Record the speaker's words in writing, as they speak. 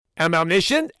ML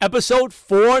Nation, episode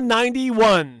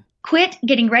 491. Quit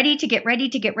getting ready to get ready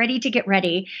to get ready to get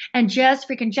ready and just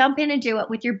freaking jump in and do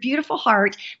it with your beautiful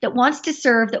heart that wants to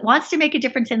serve, that wants to make a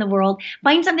difference in the world.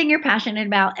 Find something you're passionate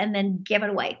about and then give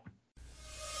it away.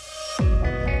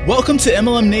 Welcome to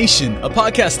MLM Nation, a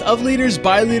podcast of leaders,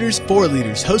 by leaders, for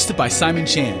leaders, hosted by Simon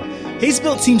Chan. He's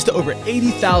built teams to over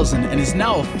 80,000 and is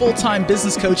now a full-time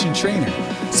business coach and trainer.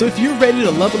 So if you're ready to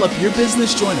level up your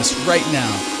business, join us right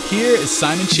now. Here is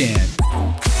Simon Chan.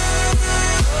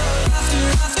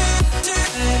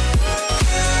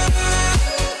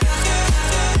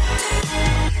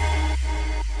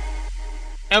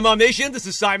 MLM Nation, this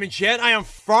is Simon Chan. I am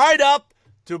fired up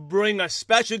to bring a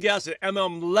special guest, an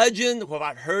MLM legend who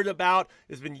I've heard about.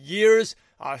 It's been years.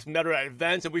 I've met her at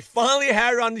events, and we finally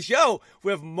had her on the show.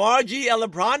 We have Margie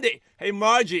Aliprandi. Hey,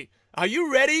 Margie, are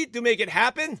you ready to make it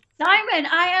happen? Simon,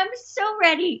 I am so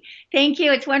ready. Thank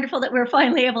you. It's wonderful that we're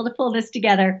finally able to pull this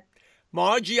together.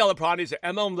 Margie Aliprandi is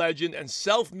an MLM legend and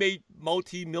self-made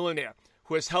multi-millionaire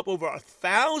who has helped over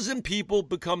 1,000 people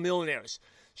become millionaires.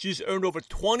 She's earned over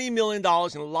 $20 million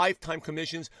in lifetime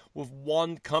commissions with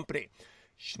one company.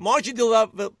 Margie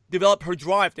developed her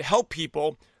drive to help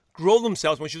people grow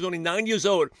themselves. When she was only 9 years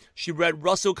old, she read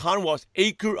Russell Conwell's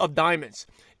Acre of Diamonds.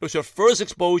 It was her first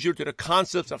exposure to the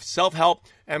concepts of self-help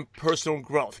and personal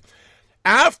growth.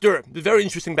 After, the very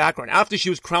interesting background, after she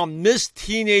was crowned Miss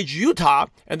Teenage Utah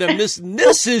and then Miss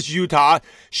Mrs. Utah,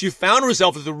 she found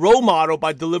herself as a role model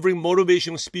by delivering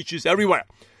motivational speeches everywhere.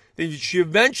 Then she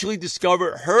eventually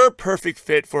discovered her perfect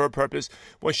fit for her purpose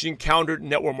when she encountered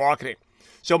network marketing.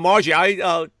 So Margie,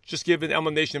 I just gave an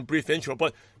MLM Nation a brief intro,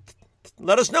 but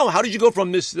let us know, how did you go from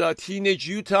Miss Teenage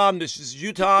Utah, Mrs.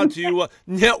 Utah to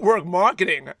network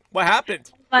marketing? What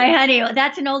happened? My honey,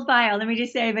 that's an old bio, let me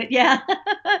just say, but yeah,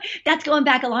 that's going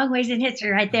back a long ways in history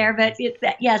right there, but it's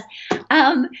that, yes.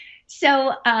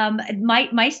 So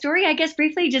my story, I guess,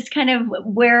 briefly, just kind of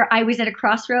where I was at a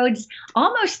crossroads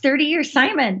almost 30 years,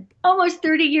 Simon, almost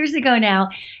 30 years ago now,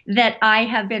 that I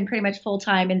have been pretty much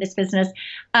full-time in this business.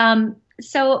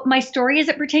 So my story as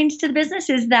it pertains to the business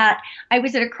is that I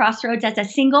was at a crossroads as a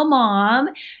single mom.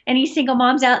 Any single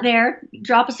moms out there,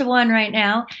 drop us a one right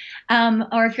now.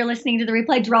 Or if you're listening to the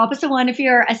replay, drop us a one if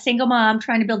you're a single mom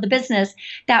trying to build the business.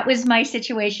 That was my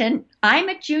situation. I'm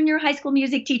a junior high school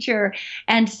music teacher.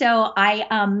 And so I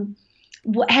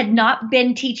had not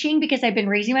been teaching because I've been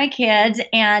raising my kids.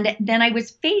 And then I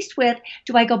was faced with,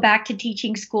 do I go back to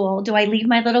teaching school? Do I leave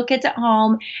my little kids at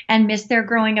home and miss their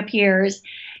growing up years?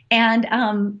 And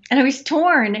I was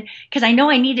torn because I know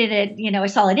I needed a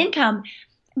solid income,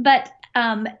 but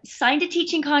signed a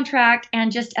teaching contract,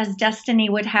 and just as destiny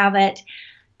would have it,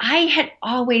 I had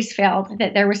always felt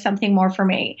that there was something more for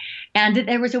me and that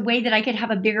there was a way that I could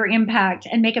have a bigger impact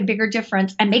and make a bigger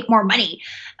difference and make more money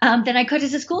than I could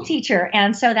as a school teacher.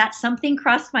 And so that something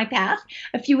crossed my path.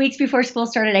 A few weeks before school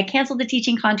started, I canceled the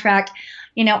teaching contract,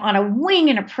 on a wing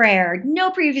and a prayer,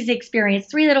 no previous experience,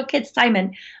 3 little kids,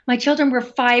 Simon. My children were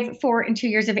 5, 4, and 2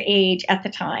 years of age at the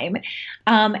time.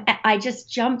 I just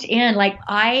jumped in, like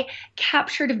I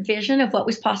captured a vision of what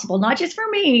was possible, not just for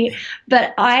me,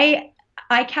 but I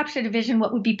captured a vision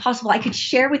what would be possible. I could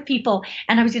share with people,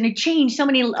 and I was going to change so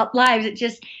many lives. It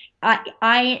just,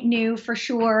 I knew for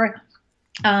sure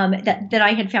that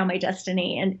I had found my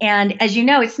destiny. And as you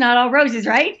know, it's not all roses,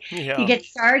 right? Yeah. You get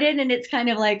started and it's kind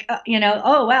of like,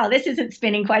 oh, wow, this isn't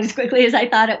spinning quite as quickly as I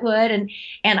thought it would. And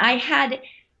I had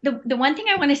the one thing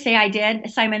I want to say I did,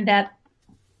 Simon, that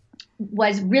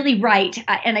was really right.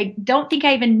 And I don't think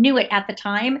I even knew it at the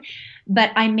time,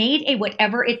 but I made a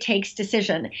whatever it takes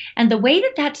decision. And the way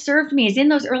that served me is in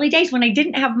those early days when I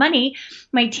didn't have money,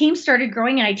 my team started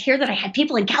growing, and I'd hear that I had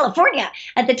people in California.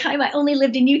 At the time, I only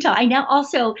lived in Utah. I now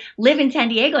also live in San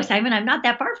Diego, Simon. I'm not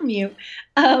that far from you.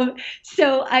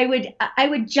 So I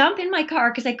would jump in my car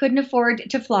because I couldn't afford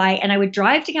to fly, and I would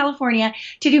drive to California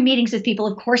to do meetings with people.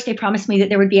 Of course, they promised me that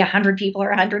there would be 100 people or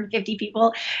 150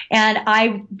 people, and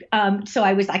so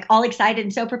I was like all excited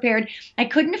and so prepared. I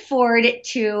couldn't afford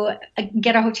to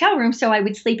get a hotel room, so I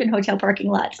would sleep in hotel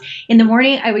parking lots. In the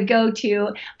morning, I would go to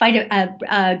find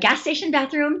a gas station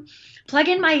bathroom, plug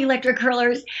in my electric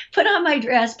curlers, put on my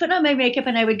dress, put on my makeup,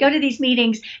 and I would go to these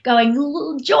meetings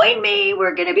going, join me,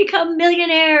 we're going to become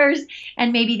millionaires.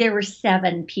 And maybe there were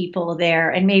 7 people there,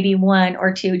 and maybe 1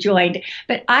 or 2 joined.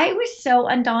 But I was so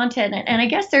undaunted. And I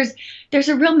guess there's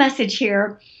a real message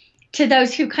here. to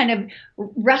those who kind of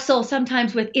wrestle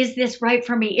sometimes with, is this right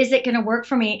for me? Is it going to work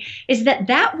for me? Is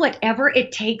that whatever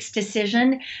it takes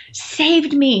decision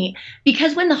saved me,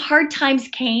 because when the hard times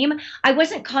came, I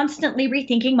wasn't constantly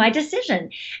rethinking my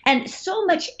decision. And so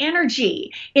much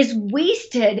energy is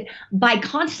wasted by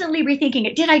constantly rethinking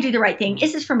it. Did I do the right thing?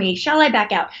 Is this for me? Shall I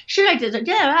back out? Should I do it?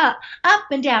 Yeah, up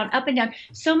and down, up and down.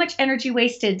 So much energy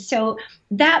wasted. So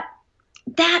that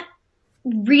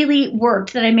really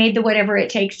worked, that I made the whatever it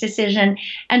takes decision.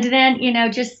 And then,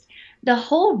 just the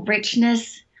whole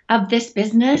richness of this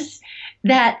business,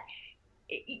 that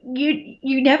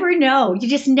you never know. You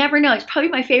just never know. It's probably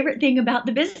my favorite thing about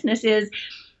the business is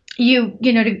you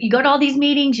go to all these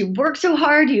meetings, you work so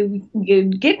hard, you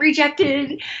get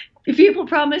rejected. People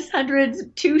promise hundreds,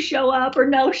 2 show up or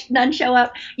none show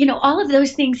up. All of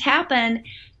those things happen.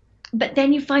 But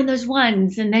then you find those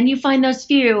ones, and then you find those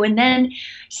few, and then,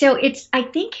 so I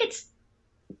think it's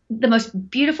the most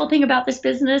beautiful thing about this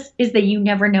business is that you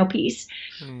never know piece.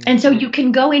 Mm-hmm. And so you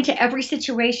can go into every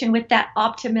situation with that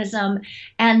optimism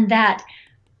and that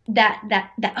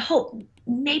hope.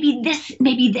 Maybe this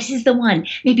is the one.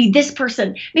 Maybe this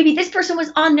person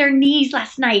was on their knees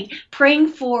last night praying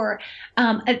for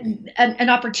an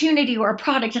opportunity or a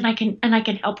product, and I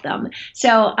can help them.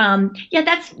 So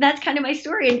that's kind of my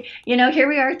story. And here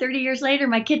we are 30 years later.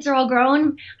 My kids are all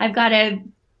grown. I've got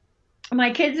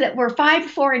my kids that were 5,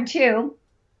 4, and 2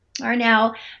 are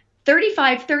now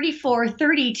 35, 34,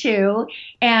 32,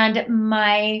 and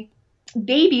my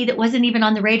baby that wasn't even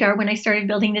on the radar when I started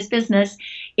building this business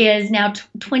is now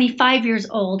 25 years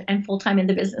old and full-time in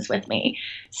the business with me.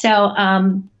 So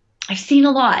I've seen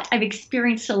a lot, I've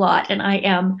experienced a lot, and I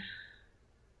am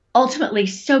ultimately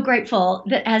so grateful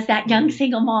that as that young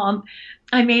single mom,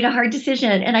 I made a hard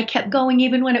decision and I kept going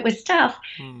even when it was tough,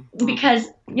 because,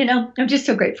 I'm just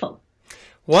so grateful.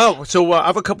 Wow. So I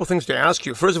have a couple things to ask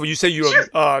you. First of all, you say you're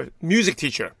a music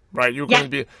teacher, right? You're going to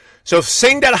be. So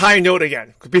sing that high note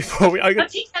again before we. I'll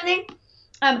sing something.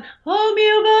 Oh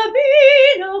mio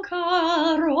bambino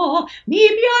caro, mi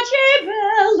piace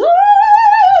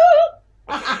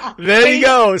bello. There you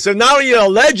go. So now you're a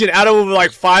legend. Out of over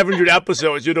like 500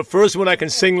 episodes, you're the first one I can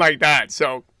sing like that.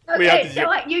 So. Okay, so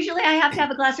usually I have to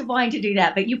have a glass of wine to do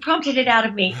that, but you prompted it out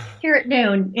of me here at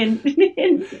noon in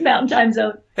Mountain Time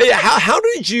Zone. Hey, how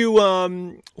did you,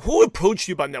 who approached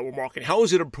you about network marketing? How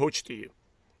was it approached to you?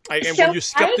 And were you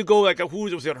skeptical?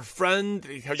 Was it a friend?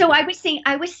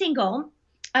 I was single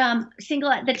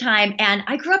at the time, and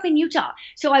I grew up in Utah.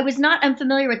 So I was not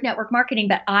unfamiliar with network marketing,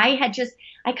 but I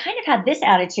kind of had this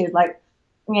attitude, like,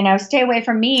 stay away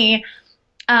from me.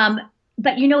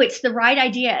 But it's the right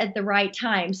idea at the right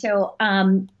time. So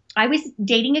I was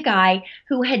dating a guy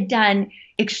who had done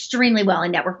extremely well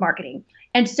in network marketing.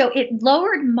 And so it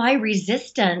lowered my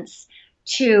resistance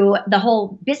to the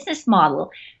whole business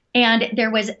model. And there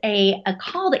was a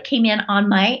call that came in on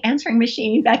my answering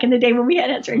machine back in the day when we had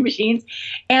answering machines.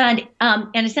 And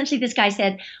essentially this guy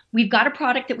said, we've got a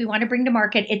product that we want to bring to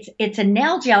market. It's a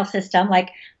nail gel system,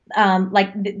 like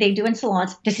they do in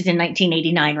salons. This is in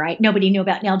 1989, right? Nobody knew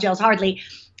about nail gels hardly.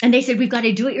 And they said, we've got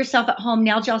a do-it-yourself-at-home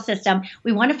nail gel system.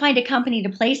 We want to find a company to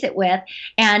place it with,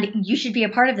 and you should be a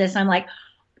part of this. I'm like,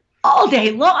 all day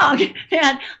long.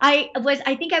 And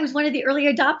I think I was one of the early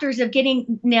adopters of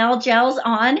getting nail gels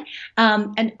on,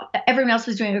 and everyone else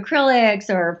was doing acrylics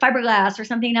or fiberglass or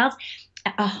something else.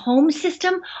 A home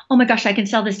system? Oh my gosh, I can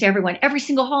sell this to everyone. Every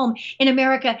single home in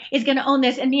America is going to own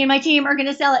this, and me and my team are going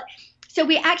to sell it. So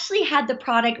we actually had the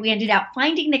product. We ended up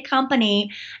finding the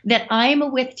company that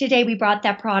I'm with today. We brought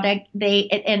that product.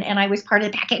 And I was part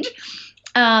of the package.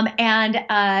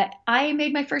 I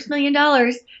made my first $1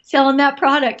 million selling that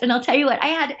product. And I'll tell you what, I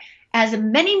had as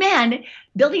many men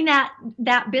building that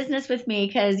business with me,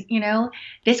 because,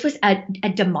 this was a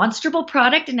demonstrable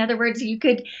product. In other words, you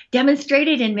could demonstrate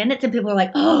it in minutes, and people were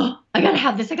like, oh, I got to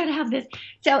have this. I got to have this.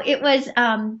 So it was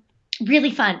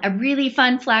really fun, a really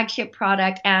fun flagship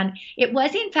product. And it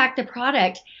was, in fact, the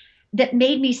product that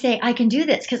made me say, I can do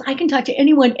this, because I can talk to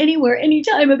anyone, anywhere,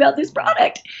 anytime about this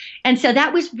product. And so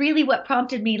that was really what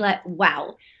prompted me, like,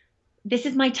 wow, this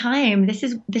is my time. This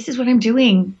is what I'm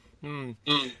doing.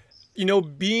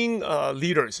 Being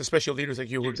leaders, especially leaders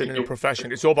like you who've been in the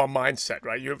profession, it's all about mindset,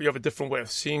 right? You have a different way of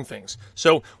seeing things.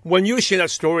 So when you share that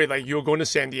story, like you're going to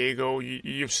San Diego,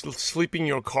 you're sleeping in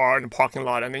your car in the parking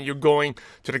lot, and then you're going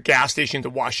to the gas station to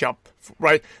wash up,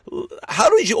 right? How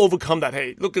did you overcome that?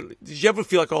 Hey, did you ever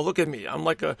feel like, oh, look at me, I'm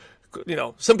like a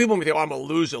some people may think, I'm a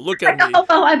loser. Look at I'm me. a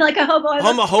hobo. I'm like a hobo.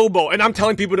 I'm a hobo, and I'm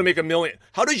telling people to make $1 million.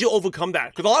 How did you overcome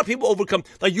that? Because a lot of people overcome,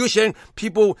 like you're saying,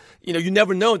 people, you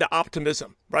never know the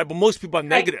optimism, right? But most people are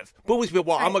negative. But most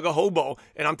people, I'm like a hobo,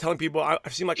 and I'm telling people I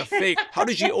seem like a fake. How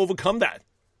did you overcome that?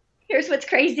 Here's what's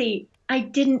crazy. I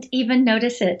didn't even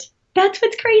notice it. That's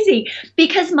what's crazy,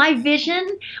 because my vision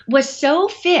was so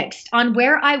fixed on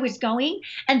where I was going.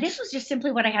 And this was just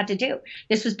simply what I had to do.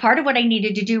 This was part of what I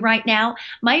needed to do right now.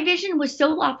 My vision was so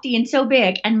lofty and so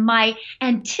big, and my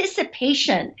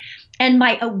anticipation and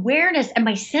my awareness and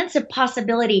my sense of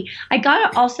possibility. I got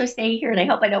to also say here, and I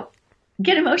hope I don't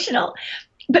get emotional,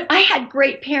 but I had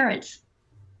great parents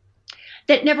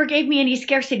that never gave me any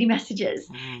scarcity messages.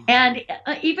 And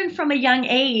even from a young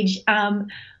age,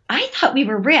 I thought we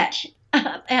were rich,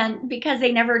 and because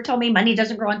they never told me money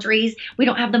doesn't grow on trees, we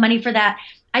don't have the money for that.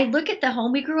 I look at the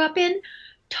home we grew up in,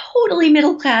 totally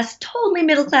middle class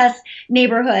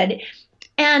neighborhood.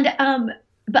 And,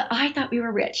 but I thought we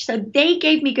were rich. So they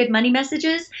gave me good money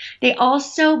messages. They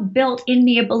also built in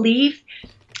me a belief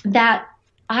that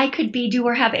I could be, do,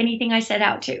 or have anything I set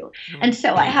out to. And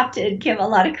so I have to give a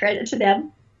lot of credit to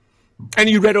them. And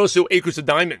you read also Acres of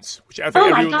Diamonds, which I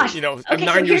think at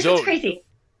 9 years old. Crazy.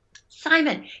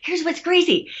 Simon, here's what's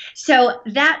crazy. So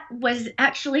that was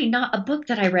actually not a book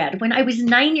that I read. When I was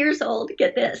 9 years old,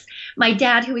 get this, my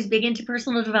dad, who was big into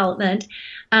personal development,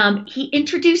 he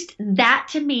introduced that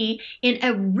to me in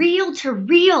a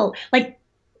reel-to-reel, like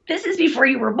this is before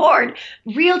you were born,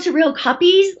 reel-to-reel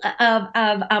copies of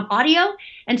audio.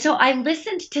 And so I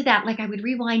listened to that, like I would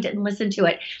rewind it and listen to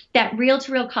it, that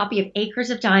reel-to-reel copy of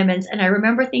Acres of Diamonds. And I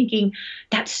remember thinking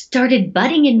that started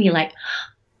budding in me, like,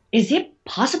 is it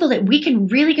possible that we can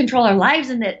really control our lives,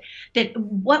 and that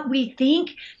what we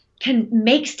think can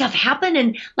make stuff happen?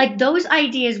 And like those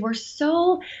ideas were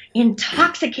so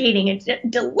intoxicating and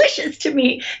delicious to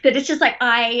me that it's just like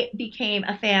I became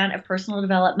a fan of personal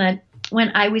development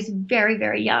when I was very,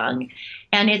 very young.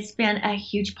 And it's been a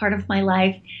huge part of my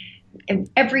life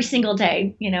every single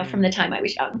day, from the time I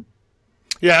was young.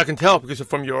 Yeah, I can tell because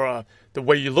from your the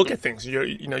way you look at things, your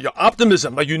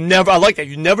optimism. Like I like that.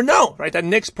 You never know, right? That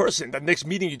next person, that next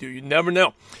meeting you do, you never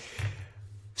know.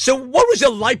 So, what was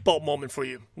your light bulb moment for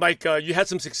you? Like you had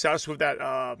some success with that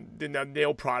the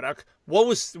nail product.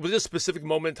 Was there a specific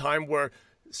moment in time where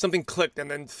something clicked and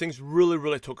then things really,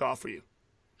 really took off for you?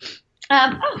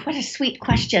 What a sweet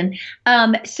question.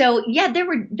 So yeah, there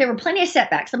were plenty of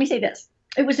setbacks. Let me say this: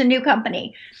 it was a new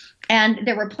company. And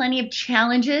there were plenty of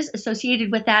challenges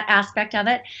associated with that aspect of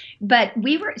it. But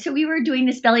we were doing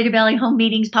this belly to belly home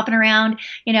meetings, popping around,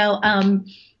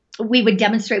 we would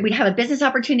demonstrate, we'd have a business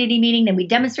opportunity meeting, then we'd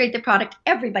demonstrate the product.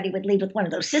 Everybody would leave with one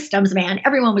of those systems, man.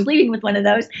 Everyone was leaving with one of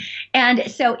those.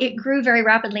 And so it grew very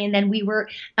rapidly. And then we were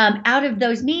out of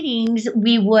those meetings,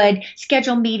 we would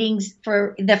schedule meetings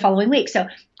for the following week. So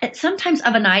sometimes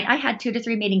of a night, I had 2 to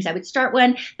 3 meetings. I would start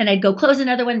one, then I'd go close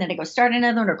another one, then I'd go start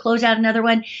another one or close out another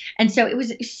one. And so it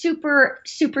was super,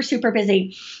 super, super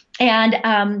busy.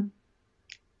 And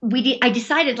I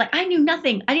decided, like, I knew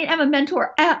nothing. I didn't have a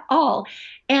mentor at all.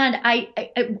 And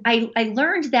I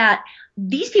learned that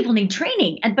these people need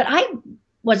training, but I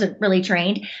wasn't really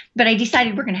trained. But I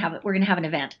decided we're gonna have an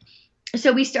event.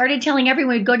 So we started telling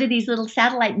everyone we'd go to these little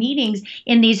satellite meetings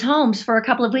in these homes for a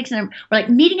couple of weeks, and we're like,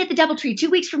 meeting at the DoubleTree 2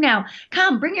 weeks from now.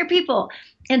 Come, bring your people.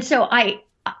 And so I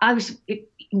was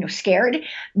scared,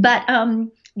 but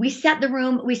we set the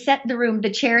room,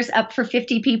 the chairs up for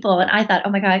 50 people, and I thought, oh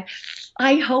my God,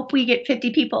 I hope we get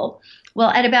 50 people. Well,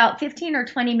 at about 15 or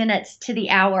 20 minutes to the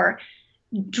hour,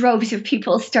 droves of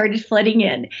people started flooding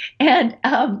in. And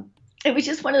it was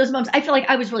just one of those moments. I feel like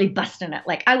I was really busting it.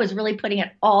 Like I was really putting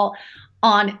it all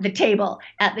on the table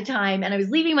at the time. And I was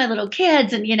leaving my little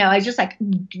kids, and, I was just like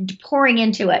pouring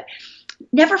into it.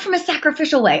 Never from a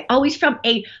sacrificial way, always from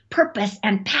a purpose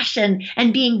and passion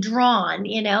and being drawn,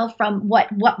 from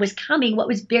what was coming, what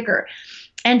was bigger.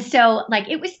 And so, like,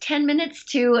 it was 10 minutes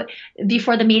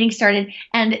before the meeting started,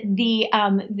 and the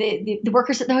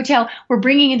workers at the hotel were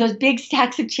bringing in those big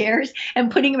stacks of chairs and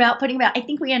putting them out. I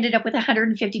think we ended up with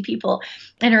 150 people.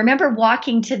 And I remember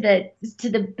walking to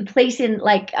the place in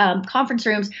conference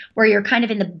rooms where you're kind of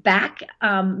in the back,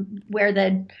 where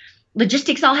the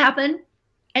logistics all happen,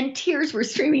 and tears were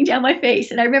streaming down my face.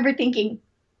 And I remember thinking,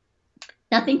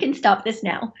 nothing can stop this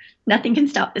now. Nothing can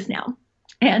stop this now.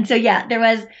 And so, yeah, there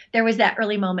was that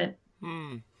early moment.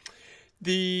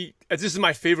 This is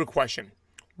my favorite question.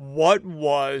 What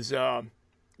was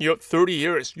 30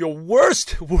 years your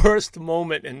worst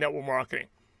moment in network marketing,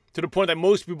 to the point that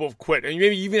most people have quit, and you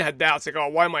maybe even had doubts like, oh,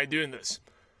 why am I doing this?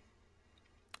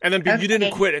 And then you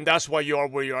didn't quit, and that's why you are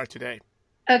where you are today.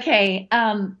 Okay.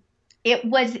 It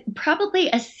was probably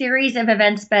a series of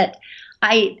events, but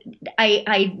I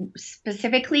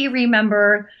specifically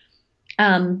remember.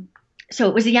 So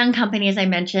it was a young company, as I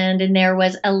mentioned, and there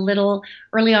was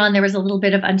early on, there was a little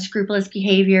bit of unscrupulous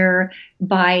behavior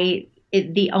by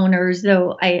the owners,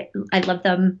 though I love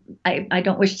them. I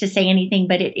don't wish to say anything,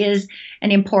 but it is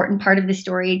an important part of the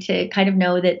story to kind of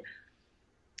know that,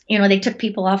 they took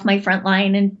people off my front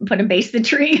line and put them base the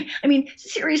tree. I mean,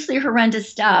 seriously horrendous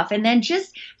stuff. And then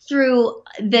just through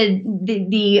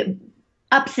the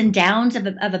ups and downs of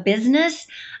a business,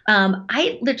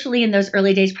 I literally in those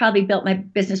early days probably built my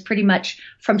business pretty much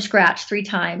from scratch 3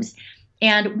 times.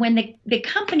 And when the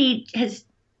company has,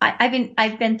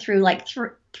 I've been through like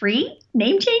 3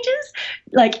 name changes,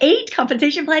 like 8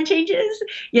 compensation plan changes,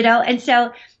 and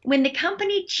so when the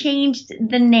company changed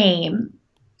the name,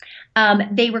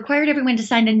 they required everyone to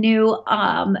sign a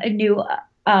new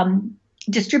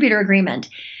distributor agreement.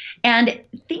 And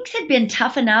things had been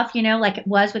tough enough, like it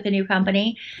was with the new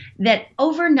company, that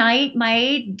overnight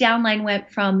my downline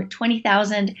went from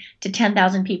 20,000 to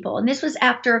 10,000 people. And this was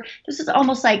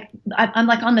almost like, I'm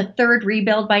like on the 3rd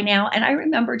rebuild by now. And I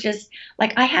remember just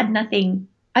like I had nothing.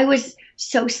 I was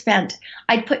so spent.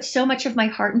 I'd put so much of my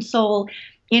heart and soul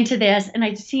into this, and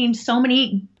I'd seen so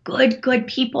many good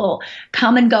people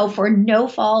come and go for no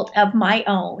fault of my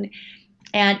own.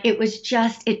 And it was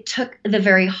just, it took the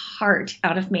very heart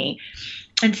out of me.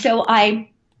 And so I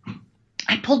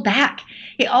pulled back.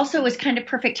 It also was kind of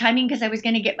perfect timing because I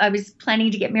was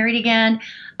planning to get married again.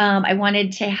 I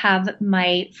wanted to have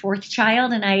my 4th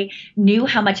child, and I knew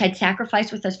how much I'd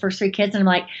sacrificed with those first 3 kids. And I'm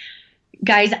like,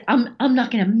 guys, I'm not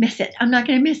going to miss it. I'm not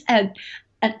going to miss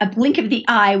a blink of the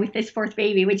eye with this 4th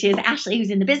baby, which is Ashley, who's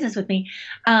in the business with me.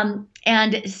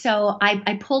 And so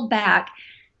I pulled back.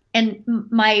 And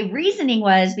my reasoning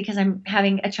was because I'm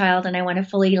having a child and I want to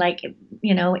fully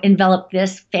envelop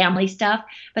this family stuff.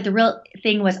 But the real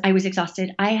thing was I was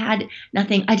exhausted. I had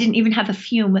nothing. I didn't even have a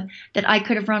fume that I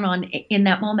could have run on in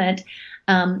that moment.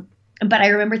 But I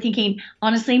remember thinking,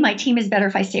 honestly, my team is better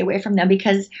if I stay away from them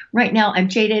because right now I'm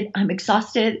jaded, I'm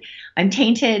exhausted, I'm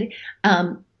tainted.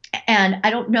 And I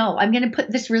don't know. I'm going to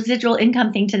put this residual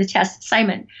income thing to the test.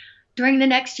 Simon, during the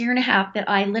next 1.5 years that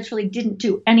I literally didn't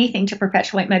do anything to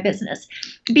perpetuate my business.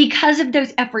 Because of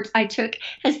those efforts I took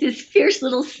as this fierce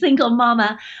little single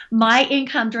mama, my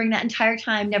income during that entire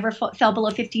time never fell below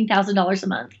 $15,000 a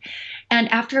month.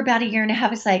 And after about 1.5 years,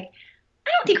 it's like,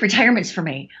 I don't think retirement's for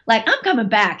me. Like, I'm coming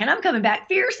back, and I'm coming back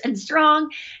fierce and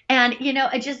strong. And,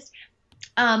 it just,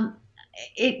 but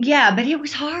it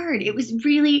was hard. It was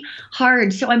really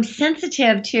hard. So I'm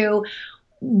sensitive to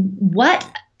what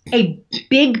a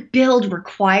big build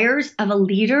requires of a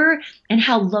leader and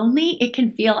how lonely it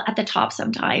can feel at the top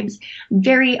sometimes. I'm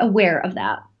very aware of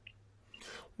that.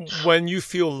 When you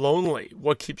feel lonely,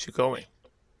 what keeps you going?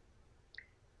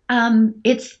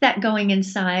 It's that going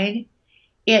inside.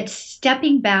 It's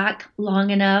stepping back long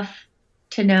enough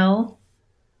to know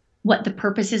what the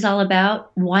purpose is all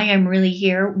about, why I'm really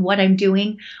here, what I'm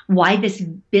doing, why this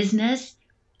business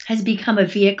has become a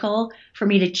vehicle for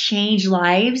me to change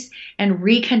lives and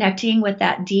reconnecting with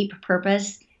that deep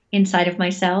purpose inside of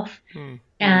myself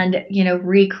and,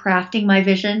 recrafting my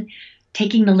vision,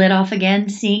 taking the lid off again,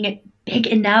 seeing it big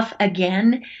enough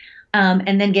again,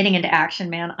 and then getting into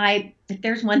action, man. If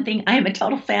there's one thing I am a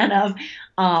total fan of,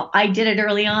 I did it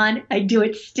early on. I do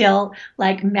it still,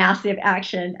 like massive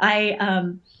action.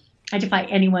 I defy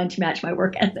anyone to match my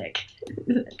work ethic.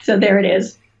 So there it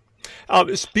is.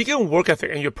 Speaking of work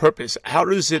ethic and your purpose, how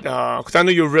does it, because I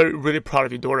know you're really, really proud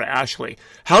of your daughter, Ashley.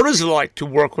 How does it like to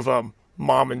work with a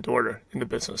mom and daughter in the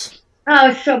business? Oh,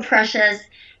 it's so precious.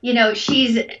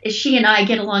 She and I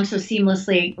get along so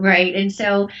seamlessly, right? And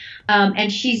so,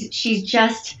 and she's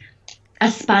just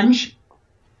a sponge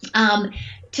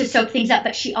to soak things up.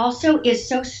 But she also is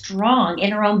so strong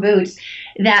in her own boots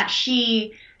that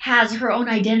she has her own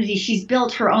identity. She's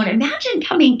built her own. Imagine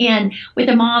coming in with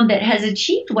a mom that has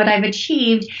achieved what I've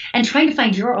achieved and trying to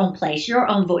find your own place, your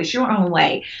own voice, your own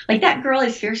way. Like, that girl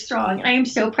is fierce strong. And I am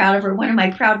so proud of her. One of my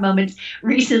proud moments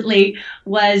recently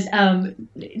was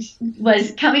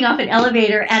coming off an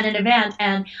elevator at an event,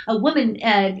 and a woman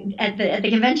at the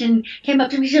convention came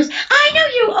up to me. She goes, "I know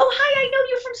you. Oh, hi, I know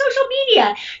you from social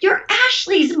media. You're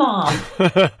Ashley's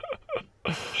mom."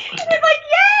 And I'm like,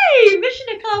 yay, mission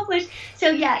accomplished.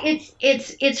 So yeah,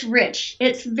 it's rich.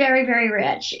 It's very, very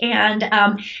rich. And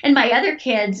my other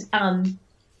kids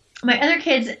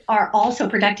are also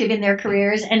productive in their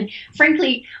careers. And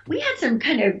frankly, we had some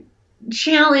kind of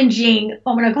challenging,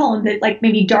 I'm going to call them like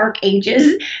maybe dark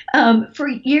ages, for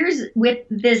years with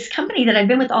this company that I've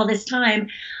been with all this time.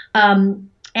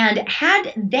 And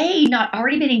had they not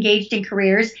already been engaged in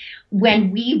careers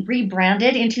when we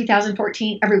rebranded in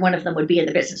 2014, every one of them would be in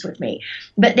the business with me.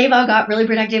 But they've all got really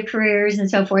productive careers and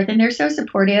so forth, and they're so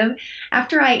supportive.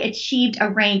 After I achieved a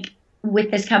rank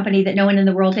with this company that no one in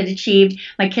the world had achieved,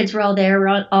 my kids were all there, we're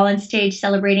all on stage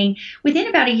celebrating. Within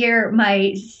about a year,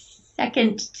 my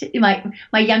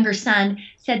younger son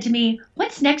said to me,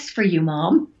 "What's next for you,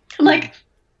 Mom?" I'm like,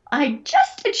 I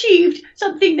just achieved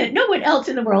something that no one else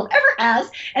in the world ever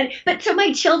has. But so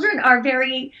my children are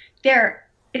they're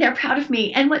proud of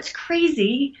me. And what's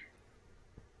crazy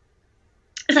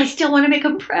is I still want to make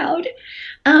them proud.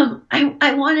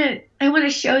 I want to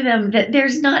show them that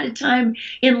there's not a time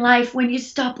in life when you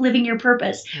stop living your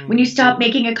purpose, when you stop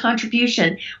making a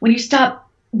contribution, when you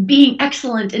stop being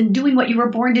excellent and doing what you were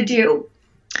born to do.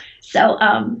 So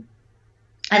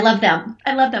I love them.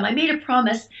 I made a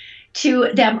promise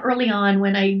to them early on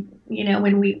when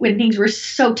when things were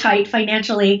so tight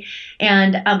financially,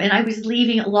 and I was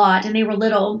leaving a lot, and they were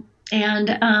little, and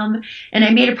I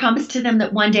made a promise to them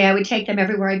that one day I would take them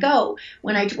everywhere I go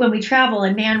when we travel.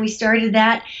 And man, we started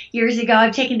that years ago.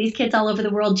 I've taken these kids all over the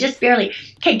world, just barely.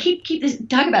 Okay, keep this.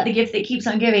 Talk about the gift that keeps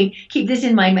on giving. Keep this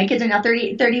in mind. My kids are now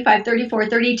 30, 35, 34,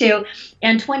 32,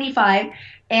 and 25,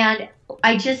 and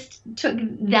I just took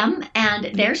them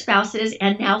and their spouses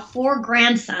and now 4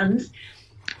 grandsons.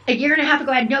 A year and a half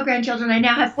ago, I had no grandchildren. I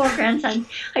now have 4 grandsons.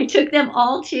 I took them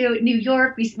all to New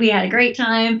York. We had a great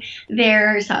time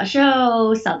there, saw a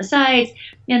show, saw the sights,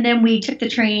 and then we took the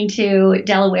train to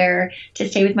Delaware to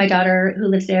stay with my daughter who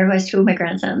lives there, who has 2 of my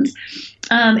grandsons.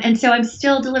 And so I'm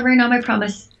still delivering on my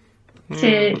promise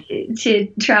to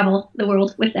travel the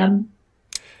world with them.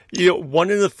 One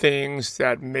of the things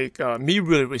that make me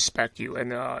really respect you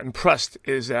and impressed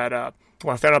is that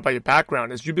what I found out about your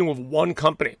background is you've been with one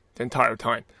company the entire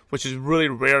time, which is really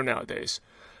rare nowadays.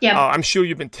 Yeah. I'm sure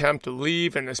you've been tempted to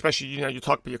leave, and especially, you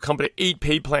talk about your company, 8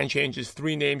 pay plan changes,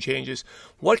 3 name changes.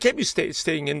 What kept you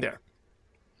staying in there?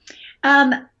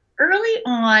 Early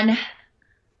on,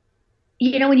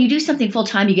 when you do something full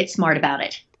time, you get smart about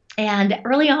it. And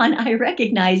early on, I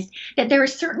recognized that there are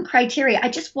certain criteria. I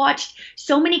just watched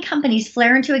so many companies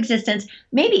flare into existence,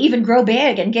 maybe even grow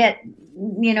big and get,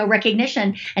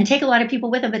 recognition and take a lot of people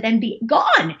with them, but then be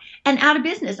gone and out of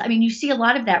business. I mean, you see a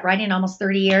lot of that, right, in almost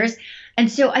 30 years.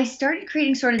 And so I started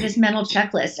creating sort of this mental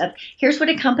checklist of here's what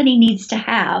a company needs to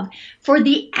have for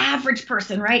the average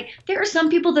person, right? There are some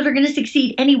people that are going to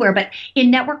succeed anywhere, but in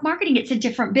network marketing, it's a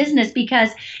different business because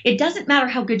it doesn't matter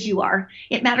how good you are.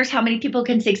 It matters how many people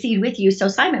can succeed with you. So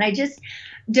Simon, I just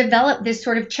developed this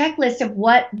sort of checklist of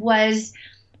what was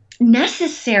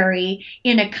necessary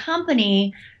in a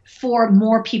company for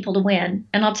more people to win.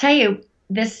 And I'll tell you,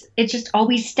 it just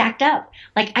always stacked up.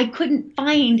 Like I couldn't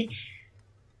find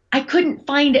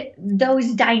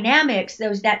those dynamics,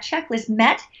 that checklist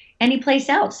met anyplace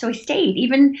else. So I stayed,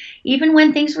 even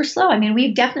when things were slow. I mean,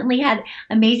 we've definitely had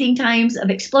amazing times of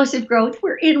explosive growth.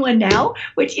 We're in one now,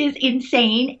 which is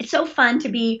insane. It's so fun to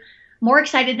be more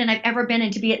excited than I've ever been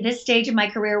and to be at this stage of my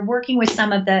career working with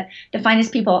some of the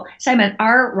finest people. Simon,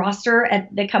 our roster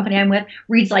at the company I'm with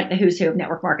reads like the who's who of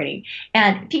network marketing.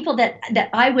 And people that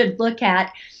I would look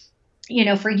at,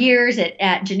 for years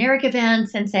at generic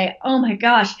events and say, oh my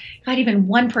gosh, not even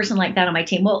one person like that on my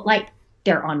team. Well, like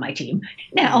they're on my team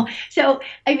now. So,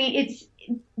 I mean,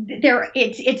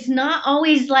 it's not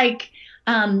always like,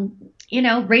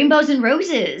 rainbows and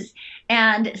roses.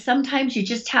 And sometimes you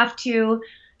just have to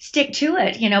stick to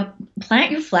it, plant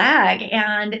your flag.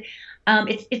 And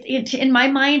it's in my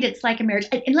mind, it's like a marriage.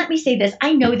 And let me say this,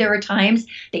 I know there are times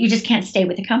that you just can't stay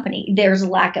with a company. There's a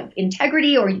lack of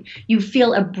integrity or you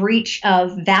feel a breach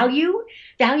of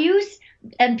values,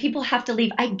 and people have to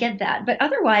leave. I get that. But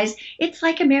otherwise, it's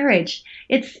like a marriage.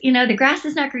 It's, the grass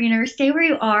is not greener. Stay where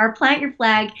you are, plant your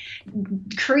flag,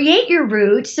 create your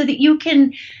roots so that you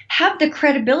can have the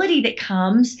credibility that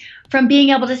comes from being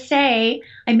able to say,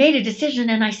 I made a decision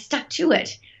and I stuck to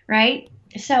it, right?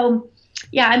 So,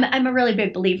 yeah, I'm a really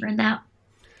big believer in that.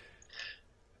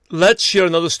 Let's share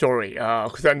another story,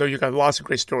 because I know you got lots of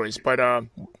great stories. But when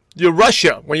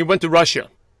you went to Russia.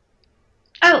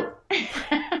 Oh,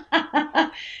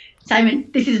 Simon,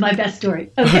 this is my best story.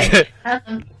 Okay,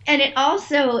 and it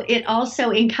also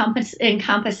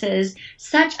encompasses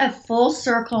such a full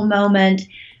circle moment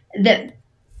that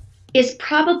is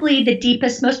probably the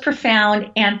deepest, most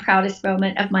profound, and proudest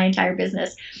moment of my entire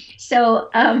business. So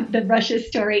the Russia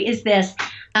story is this.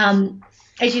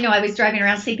 As you know, I was driving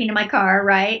around sleeping in my car,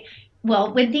 right?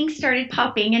 Well, when things started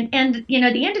popping, and the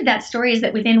end of that story is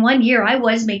that within 1 year, I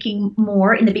was making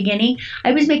more in the beginning.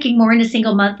 I was making more in a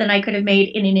single month than I could have made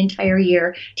in an entire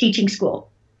year teaching school.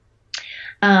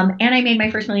 And I made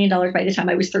my first $1 million by the time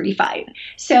I was 35.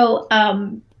 So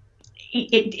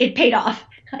it paid off,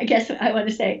 I guess I want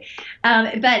to say.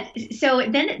 But so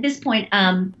then at this point,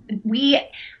 the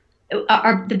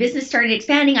business started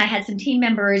expanding. I had some team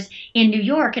members in New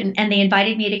York, and they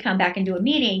invited me to come back and do a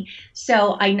meeting.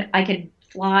 So I could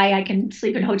fly. I can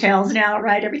sleep in hotels now,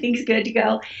 right? Everything's good to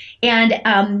go.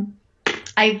 And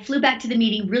I flew back to the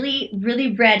meeting really,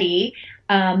 really ready.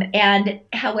 And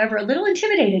however, a little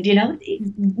intimidated,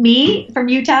 me from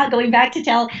Utah going back to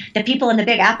tell the people in the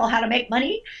Big Apple how to make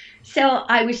money. So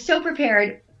I was so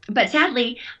prepared, but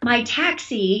sadly, my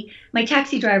taxi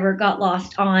driver got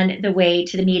lost on the way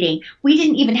to the meeting. We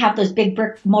didn't even have those big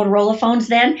brick Motorola phones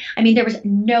then. I mean, there was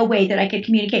no way that I could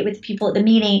communicate with the people at the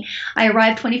meeting. I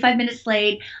arrived 25 minutes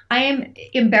late. I am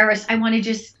embarrassed. I want to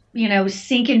just,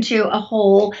 sink into a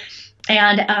hole.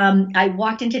 And I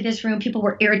walked into this room. People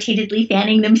were irritatedly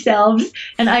fanning themselves,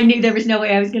 and I knew there was no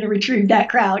way I was going to retrieve that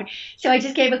crowd. So I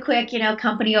just gave a quick,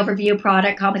 company overview,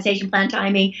 product, compensation plan,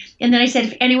 timing. And then I said,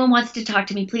 if anyone wants to talk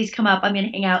to me, please come up. I'm going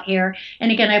to hang out here.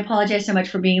 And again, I apologize so much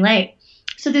for being late.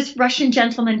 So this Russian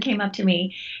gentleman came up to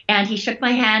me, and he shook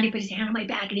my hand. He put his hand on my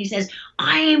back, and he says,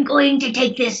 I am going to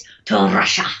take this to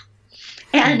Russia.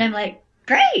 And I'm like,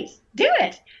 great, do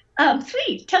it.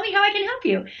 Sweet. Tell me how I can help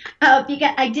you.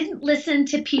 Because I didn't listen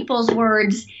to people's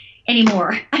words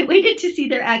anymore. I waited to see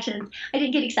their actions. I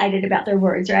didn't get excited about their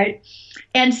words, right?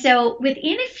 And so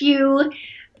within a few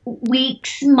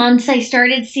weeks, months, I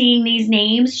started seeing these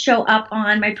names show up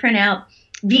on my printout.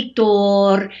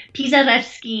 Viktor,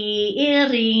 Pizarevsky,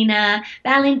 Irina,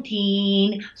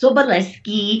 Valentin,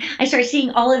 Sobolewski. I started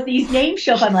seeing all of these names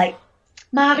show up. I'm like,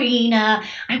 Marina,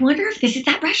 I wonder if this is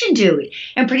that Russian dude.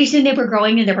 And pretty soon they were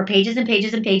growing, and there were pages and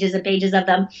pages and pages and pages of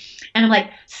them. And I'm like,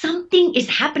 something is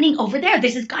happening over there.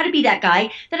 This has got to be that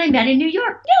guy that I met in New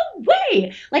York. No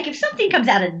way. Like, if something comes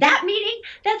out of that meeting,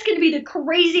 that's going to be the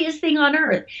craziest thing on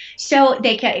earth. So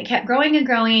they kept growing and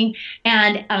growing.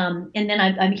 And then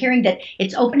I'm hearing that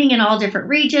it's opening in all different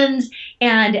regions.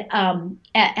 And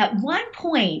at one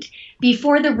point,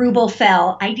 before the ruble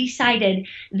fell, I decided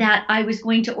that I was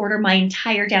going to order my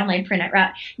entire downline printout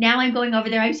route. Now I'm going over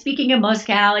there. I'm speaking in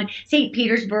Moscow and St.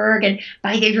 Petersburg and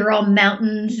by the Ural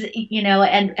Mountains,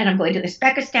 and I'm going to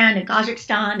Uzbekistan and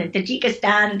Kazakhstan and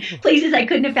Tajikistan and places I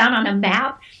couldn't have found on a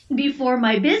map before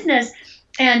my business.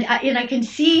 And I can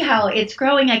see how it's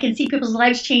growing. I can see people's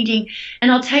lives changing.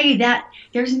 And I'll tell you that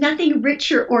there's nothing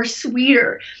richer or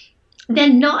sweeter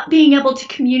than not being able to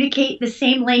communicate the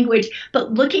same language,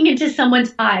 but looking into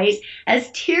someone's eyes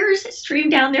as tears stream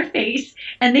down their face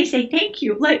and they say, thank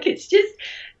you. Like, it's just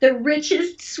the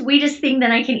richest, sweetest thing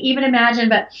that I can even imagine.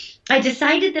 But I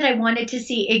decided that I wanted to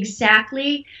see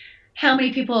exactly how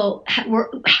many people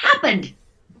happened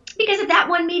because of that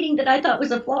one meeting that I thought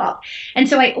was a flop. And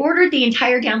so I ordered the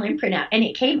entire downline printout, and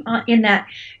it came in that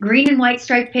green and white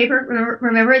striped paper.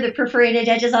 Remember the perforated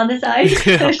edges on the side?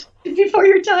 Yeah. Before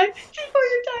your time.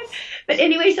 But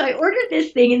anyway, so I ordered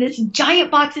this thing, and this giant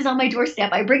box is on my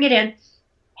doorstep. I bring it in,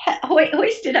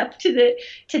 hoist it up to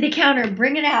the counter,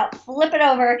 bring it out, flip it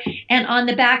over, and on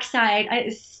the back side, I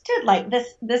stood like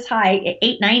this high,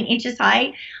 8-9 inches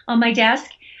high on my desk.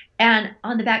 And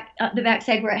on the back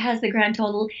side where it has the grand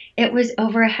total, it was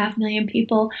over 500,000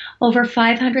 people, over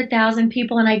 500,000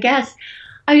 people. And I guess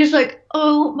I was like,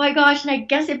 oh my gosh. And I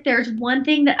guess if there's one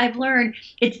thing that I've learned,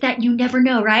 it's that you never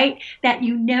know, right? That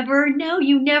you never know.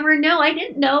 You never know. I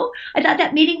didn't know. I thought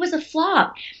that meeting was a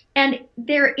flop. And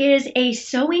there is a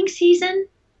sowing season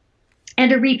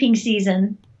and a reaping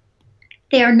season.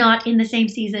 They are not in the same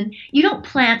season. You don't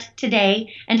plant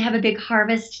today and have a big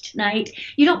harvest tonight.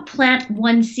 You don't plant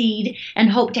one seed and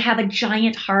hope to have a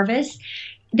giant harvest.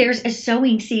 There's a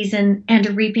sowing season and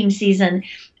a reaping season,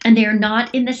 and they are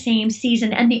not in the same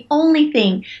season. And the only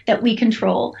thing that we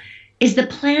control is the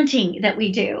planting that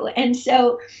we do. And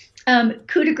so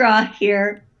coup de grace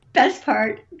here, best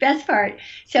part.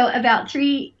 So about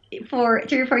 3 or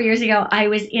 4 years ago, I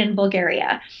was in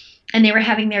Bulgaria. And they were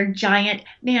having their giant,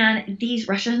 man, these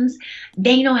Russians,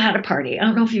 they know how to party. I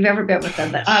don't know if you've ever been with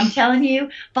them, but I'm telling you,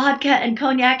 vodka and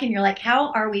cognac, and you're like,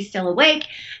 how are we still awake?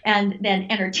 And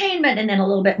then entertainment, and then a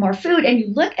little bit more food. And you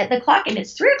look at the clock, and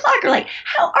it's 3 o'clock. You're like,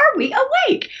 how are we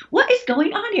awake? What is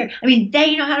going on here? I mean,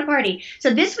 they know how to party.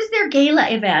 So this was their gala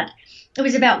event. It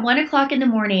was about 1 o'clock in the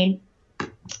morning.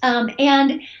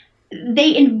 And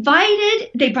they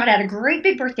brought out a great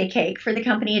big birthday cake for the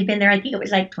company. Had been there, I think it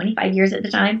was like 25 years at the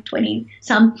time, 20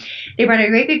 some. They brought out a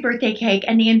great big birthday cake,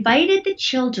 and they invited the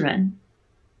children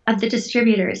of the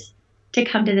distributors to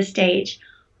come to the stage.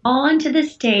 Onto the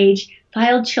stage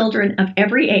filed children of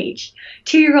every age,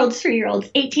 2-year-olds, 3-year-olds,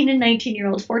 18 and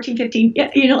 19-year-olds, 14, 15,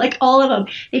 like all of them.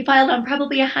 They filed on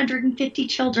probably 150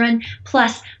 children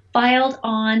plus filed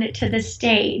on to the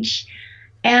stage.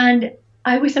 And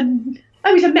I was a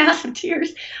mass of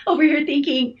tears over here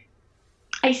thinking,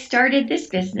 I started this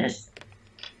business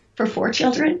for 4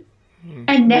 children.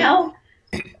 And now,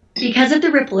 because of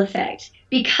the ripple effect,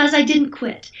 because I didn't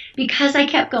quit, because I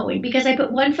kept going, because I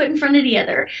put one foot in front of the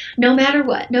other, no matter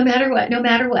what,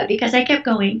 because I kept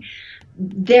going,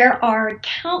 there are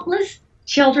countless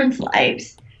children's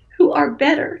lives who are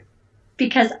better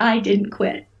because I didn't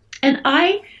quit. And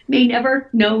I may never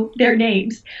know their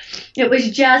names. It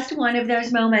was just one of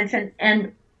those moments.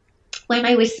 And when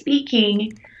I was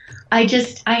speaking, I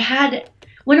had,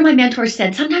 one of my mentors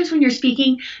said, sometimes when you're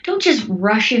speaking, don't just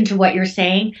rush into what you're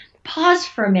saying. Pause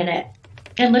for a minute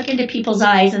and look into people's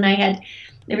eyes. And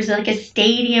there was like a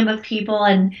stadium of people.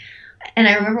 And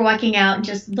I remember walking out and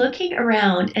just looking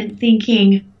around and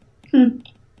thinking,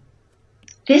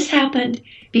 this happened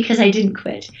because I didn't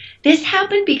quit. This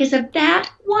happened because of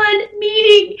that one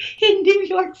meeting in New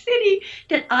York City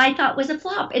that I thought was a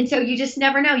flop. And so you just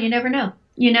never know. You never know.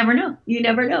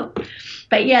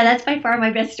 But yeah, that's by far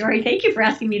my best story. Thank you for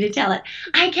asking me to tell it.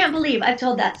 I can't believe I've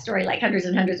told that story like hundreds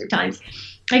and hundreds of times.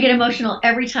 I get emotional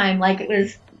every time like it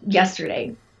was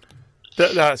yesterday.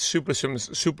 That's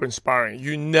super inspiring.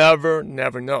 You never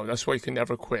know. That's why you can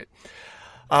never quit.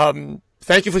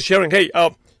 Thank you for sharing. Hey,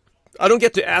 I don't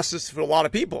get to ask this for a lot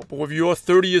of people, but with your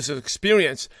 30 years of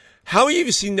experience, how have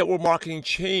you seen network marketing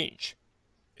change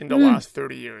in the last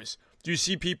 30 years? Do you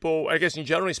see people, I guess in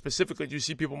general specifically, do you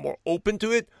see people more open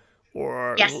to it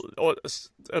or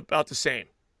about the same?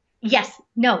 Yes.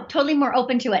 No, totally more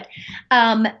open to it.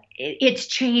 It's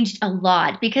changed a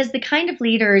lot because the kind of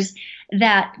leaders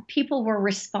that people were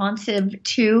responsive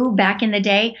to back in the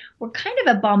day were kind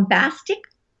of a bombastic,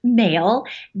 male,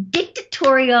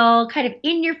 dictatorial, kind of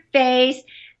in your face,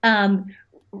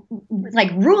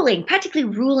 like practically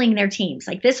ruling their teams.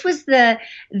 Like this was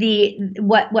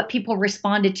what people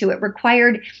responded to. It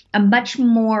required a much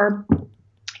more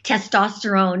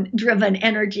testosterone driven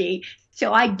energy.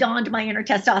 So I donned my inner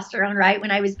testosterone, right,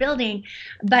 when I was building.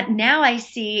 But now I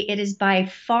see it is by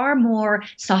far more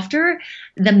softer.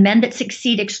 The men that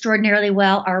succeed extraordinarily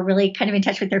well are really kind of in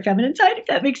touch with their feminine side, if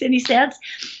that makes any sense.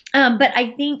 But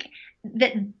I think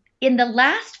that in the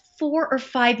last 4 or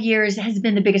 5 years has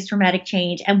been the biggest dramatic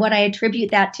change. And what I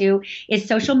attribute that to is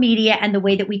social media and the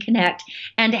way that we connect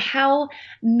and how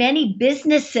many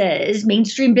businesses,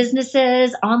 mainstream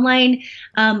businesses, online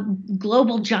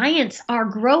global giants are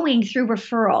growing through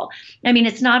referral. I mean,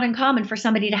 it's not uncommon for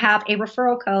somebody to have a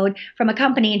referral code from a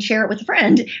company and share it with a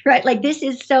friend, right? Like this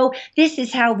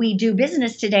is how we do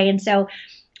business today. And so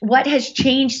what has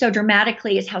changed so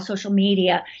dramatically is how social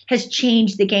media has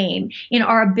changed the game in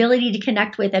our ability to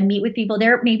connect with and meet with people.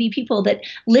 There may be people that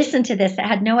listen to this that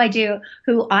had no idea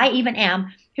who I even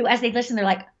am, who as they listen, they're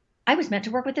like, I was meant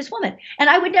to work with this woman and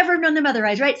I would never have known them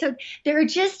otherwise, right? So you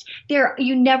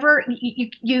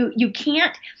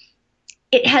can't,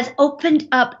 it has opened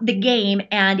up the game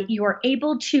and you're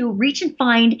able to reach and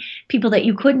find people that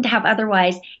you couldn't have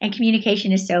otherwise. And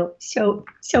communication is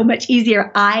so much easier.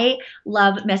 I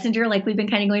love Messenger. Like we've been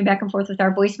kind of going back and forth with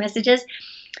our voice messages.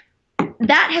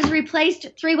 That has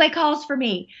replaced 3-way calls for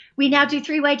me. We now do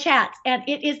 3-way chats. And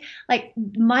it is like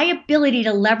my ability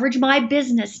to leverage my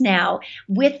business now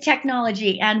with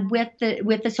technology and with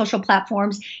the social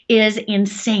platforms is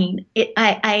insane.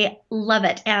 I love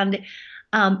it. And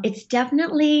it's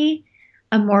definitely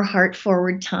a more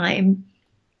heart-forward time,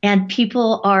 and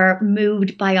people are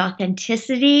moved by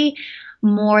authenticity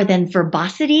more than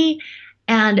verbosity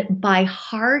and by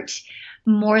heart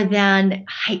more than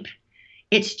hype.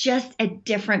 It's just a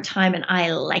different time, and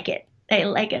I like it. I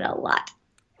like it a lot.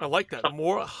 I like that.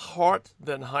 More heart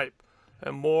than hype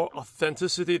and more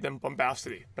authenticity than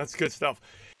bombacity. That's good stuff.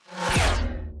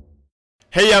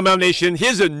 Hey, MM Nation,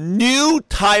 here's a new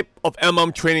type of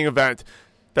MM training event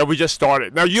that we just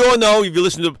started. Now, you all know, if you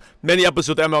listen to many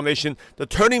episodes of MM Nation, the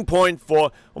turning point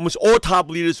for almost all top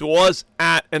leaders was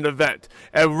at an event.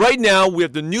 And right now, we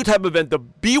have the new type of event, the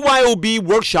BYOB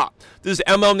Workshop. This is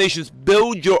MM Nation's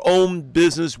Build Your Own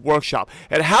Business Workshop.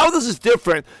 And how this is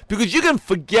different, because you can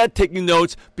forget taking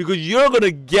notes, because you're going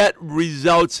to get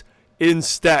results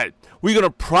instead. We're going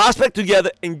to prospect together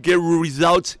and get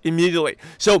results immediately.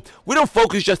 So we don't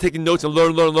focus just taking notes and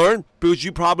learn, because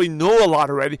you probably know a lot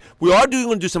already. We are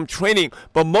going to do some training,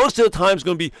 but most of the time it's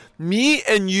going to be me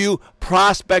and you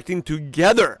prospecting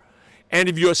together. And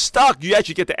if you're stuck, you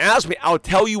actually get to ask me. I'll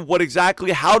tell you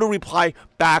how to reply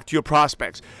back to your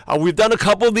prospects. We've done a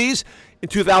couple of these. in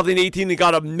 2018 and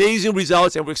got amazing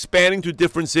results, and we're expanding to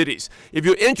different cities. If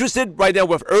you're interested right now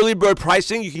with early bird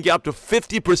pricing, you can get up to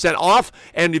 50% off.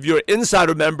 And if you're an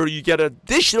insider member, you get an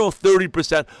additional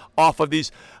 30% off of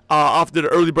these, off the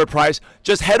early bird price.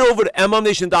 Just head over to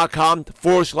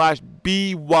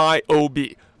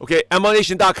mlnation.com/BYOB. Okay,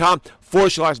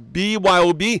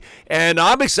 mlnation.com/BYOB. And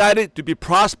I'm excited to be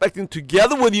prospecting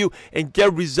together with you and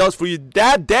get results for you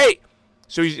that day.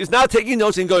 So it's not taking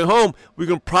notes and going home. We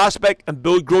can prospect and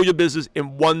grow your business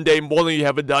in one day more than you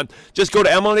have done. Just go to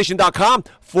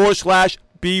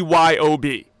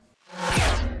mlnation.com/BYOB.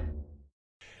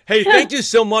 Hey, thank you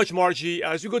so much, Margie.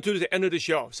 As we go to the end of the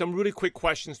show, some really quick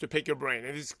questions to pick your brain.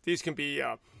 And these can be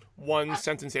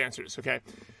one-sentence answers, okay?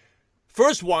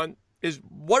 First one is,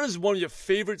 what is one of your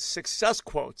favorite success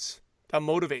quotes that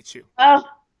motivates you? Oh,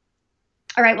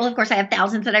 all right. Well, of course, I have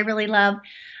thousands that I really love.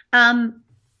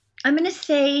 I'm going to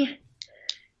say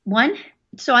one.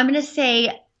 So I'm going to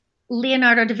say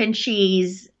Leonardo da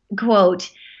Vinci's quote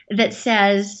that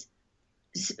says,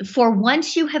 "For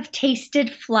once you have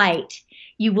tasted flight,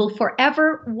 you will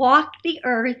forever walk the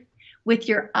earth with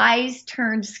your eyes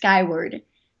turned skyward.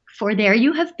 For there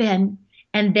you have been,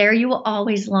 and there you will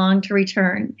always long to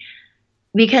return."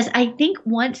 Because I think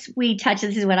once we touch,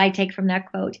 this is what I take from that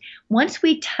quote, once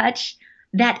we touch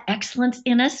that excellence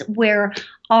in us where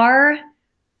our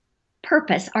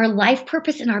purpose, our life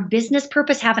purpose and our business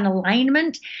purpose have an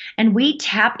alignment, and we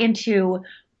tap into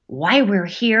why we're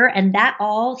here, and that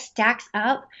all stacks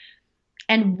up,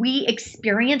 and we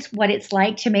experience what it's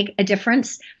like to make a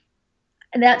difference.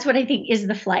 And that's what I think is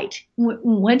the flight.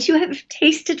 Once you have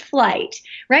tasted flight,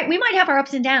 right? We might have our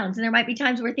ups and downs, and there might be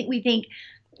times where we think,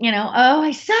 oh,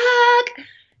 I suck.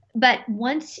 But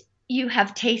once you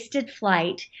have tasted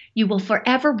flight, you will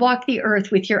forever walk the earth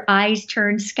with your eyes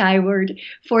turned skyward,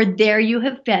 for there you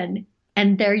have been,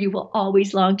 and there you will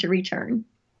always long to return.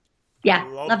 Yeah,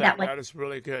 love that one. That is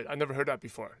really good. I never heard that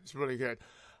before. It's really good.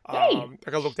 Hey. I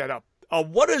gotta look that up.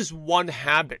 What is one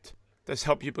habit that's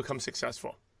helped you become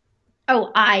successful?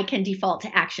 Oh, I can default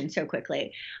to action so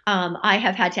quickly. I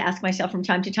have had to ask myself from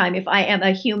time to time if I am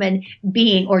a human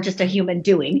being or just a human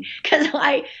doing, because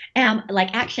I am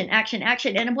like action, action,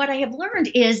 action. And what I have learned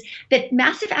is that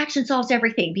massive action solves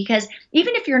everything, because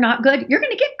even if you're not good, you're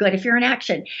going to get good if you're in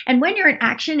action. And when you're in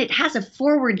action, it has a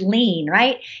forward lean,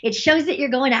 right? It shows that you're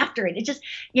going after it. It just,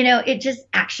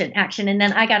 action, action. And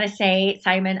then I got to say,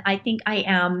 Simon, I think I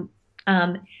am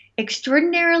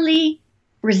extraordinarily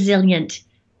resilient.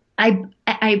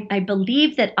 I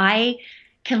believe that I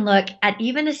can look at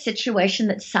even a situation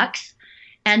that sucks,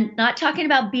 and not talking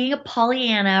about being a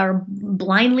Pollyanna or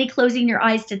blindly closing your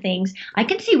eyes to things. I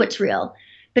can see what's real,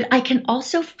 but I can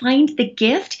also find the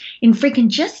gift in freaking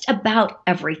just about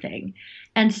everything.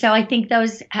 And so I think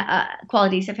those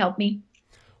qualities have helped me.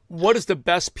 What is the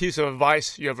best piece of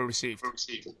advice you ever received?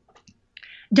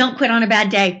 Don't quit on a bad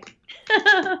day.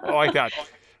 Oh, my God.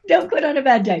 Don't quit on a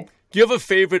bad day. Do you have a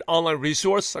favorite online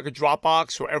resource, like a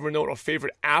Dropbox or Evernote, or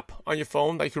favorite app on your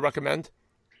phone that you could recommend?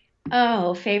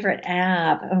 Oh, favorite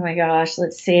app. Oh my gosh.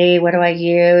 Let's see. What do I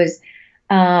use? It's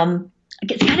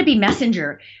got to be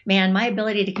Messenger. Man, my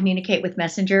ability to communicate with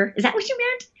Messenger. Is that what you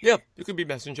meant? Yeah, it could be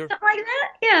Messenger. Something like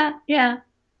that? Yeah.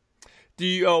 Do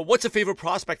you? What's a favorite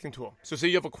prospecting tool? So say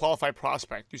you have a qualified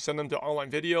prospect. Do you send them to online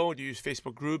video? Do you use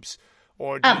Facebook groups?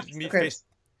 Or do you meet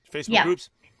Facebook groups?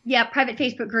 Yeah, private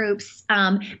Facebook groups,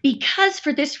 because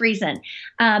for this reason,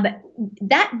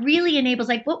 that really enables,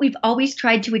 like what we've always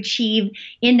tried to achieve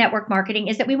in network marketing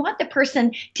is that we want the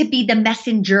person to be the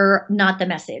messenger, not the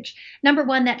message. Number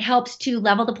one, that helps to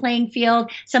level the playing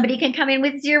field. Somebody can come in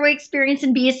with zero experience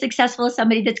and be as successful as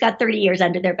somebody that's got 30 years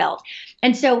under their belt.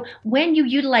 And so when you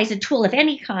utilize a tool of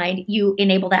any kind, you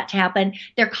enable that to happen.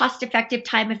 They're cost effective,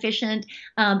 time efficient.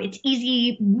 It's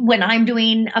easy when I'm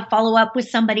doing a follow-up with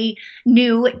somebody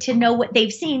new to know what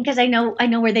they've seen, because I know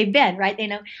where they've been, right?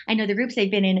 I know the groups they've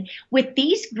been in. With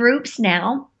these groups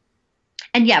now,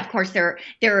 and yeah, of course there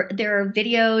are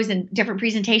videos and different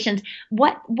presentations.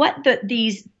 What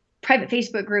these private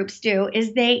Facebook groups do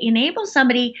is they enable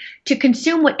somebody to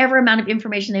consume whatever amount of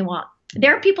information they want.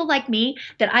 There are people like me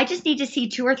that I just need to see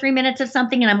 2 or 3 minutes of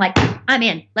something and I'm like, I'm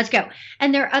in, let's go.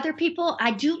 And there are other people,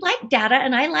 I do like data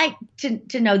and I like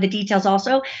to know the details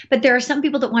also, but there are some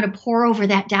people that want to pore over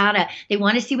that data. They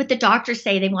want to see what the doctors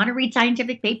say. They want to read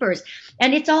scientific papers,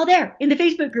 and it's all there in the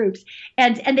Facebook groups,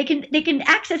 and they can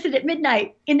access it at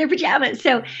midnight in their pajamas.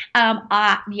 So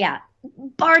yeah,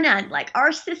 bar none, like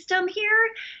our system here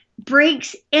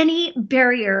breaks any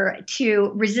barrier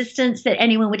to resistance that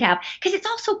anyone would have, because it's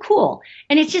also cool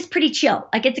and it's just pretty chill.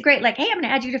 Like it's great, like, hey, I'm going to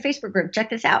add you to a Facebook group. Check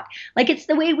this out. Like it's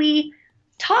the way we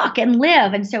talk and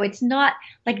live. And so it's not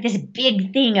like this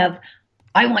big thing of,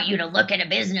 I want you to look at a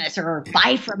business or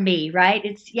buy from me, right?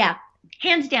 It's,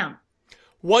 hands down.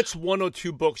 What's 1 or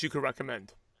 2 books you could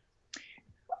recommend?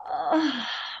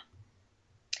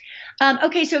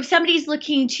 Okay, so if somebody's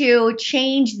looking to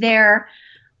change their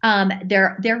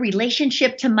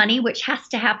relationship to money, which has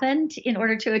to happen in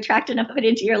order to attract enough of it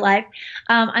into your life,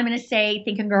 I'm going to say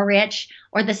Think and Grow Rich,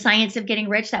 or The Science of Getting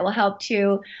Rich. That will help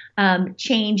to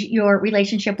change your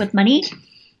relationship with money.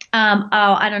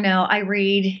 I don't know. I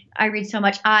read so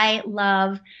much. I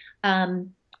love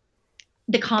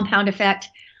The Compound Effect.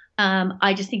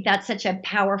 I just think that's such a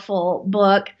powerful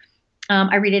book.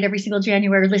 I read it every single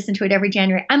January, listen to it every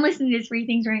January. I'm listening to 3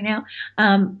 things right now.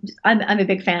 I'm a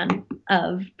big fan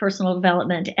of personal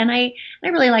development, and I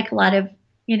really like a lot of,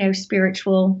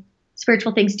 spiritual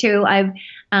things too. I've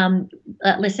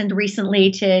listened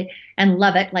recently to, and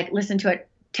love it, like listened to it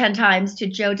 10 times, to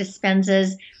Joe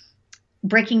Dispenza's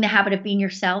Breaking the Habit of Being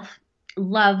Yourself.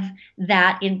 Love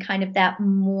that, in kind of that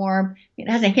more, it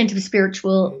has a hint of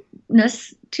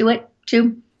spiritualness to it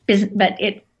too, but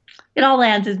it all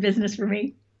lands as business for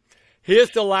me.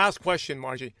 Here's the last question,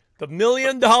 Margie. The $1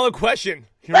 million question.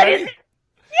 You What ready? is it?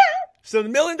 Yeah. So the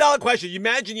 $1 million question, you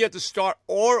imagine you have to start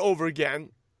all over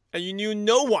again, and you knew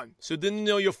no one. So didn't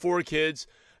know your 4 kids.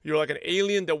 You're like an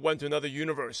alien that went to another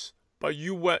universe. But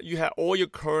you had all your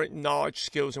current knowledge,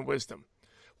 skills, and wisdom.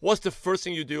 What's the first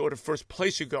thing you do, or the first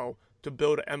place you go to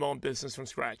build an MLM business from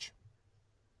scratch?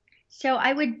 So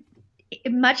I would,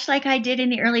 much like I did in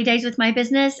the early days with my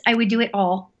business, I would do it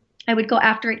all. I would go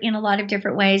after it in a lot of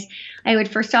different ways. I would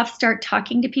first off start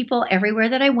talking to people everywhere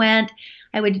that I went.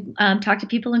 I would talk to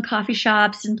people in coffee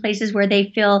shops and places where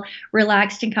they feel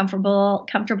relaxed and comfortable.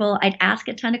 I'd ask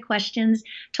a ton of questions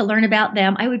to learn about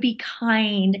them. I would be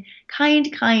kind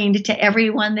to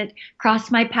everyone that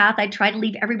crossed my path. I'd try to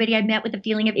leave everybody I met with a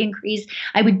feeling of increase.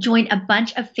 I would join a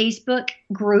bunch of Facebook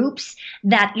groups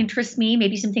that interest me,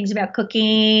 maybe some things about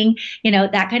cooking,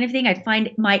 that kind of thing. I'd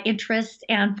find my interests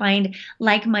and find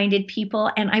like-minded people,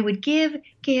 and I would give,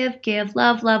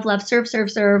 love,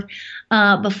 serve,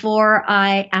 before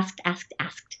I asked.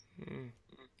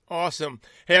 Awesome.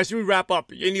 Hey, as we wrap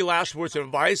up, any last words of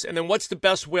advice? And then what's the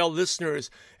best way listeners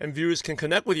and viewers can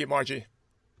connect with you, Margie?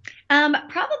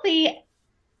 Probably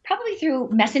through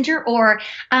Messenger or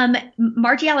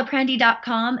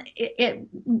MargieAliprandi.com.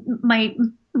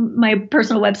 My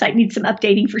personal website needs some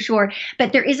updating for sure,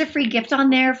 but there is a free gift on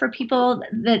there for people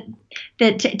that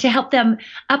to help them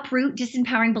uproot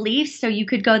disempowering beliefs. So you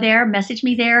could go there, message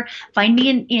me there, find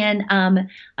me on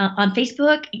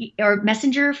Facebook or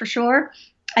Messenger for sure.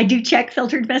 I do check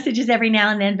filtered messages every now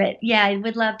and then, but yeah, I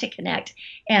would love to connect.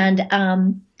 And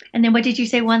then what did you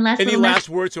say? One last Any last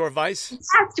words or advice?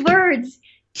 Last words.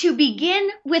 To begin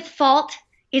with fault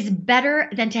is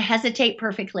better than to hesitate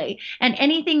perfectly. And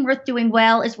anything worth doing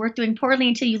well is worth doing poorly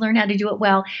until you learn how to do it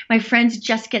well. My friends,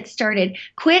 just get started.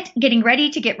 Quit getting ready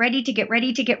to get ready to get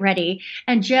ready to get ready,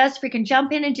 and just freaking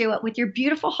jump in and do it with your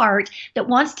beautiful heart that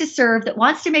wants to serve, that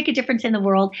wants to make a difference in the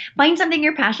world. Find something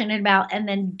you're passionate about and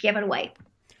then give it away.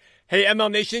 Hey,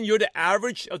 ML Nation, you're the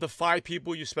average of the 5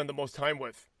 people you spend the most time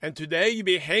with. And today, you'll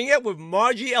be hanging out with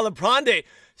Margie Aliprandi.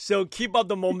 So keep up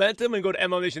the momentum and go to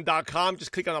MLNation.com.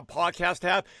 Just click on the podcast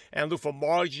tab and look for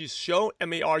Margie's show,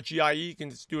 Margie. You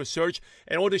can just do a search.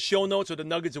 And all the show notes or the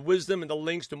nuggets of wisdom and the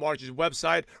links to Margie's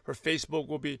website, her Facebook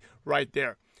will be right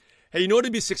there. Hey, in order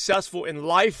to be successful in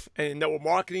life and in network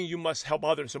marketing, you must help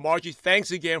others. So Margie,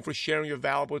 thanks again for sharing your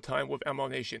valuable time with ML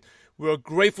Nation. We're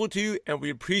grateful to you, and we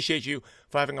appreciate you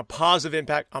for having a positive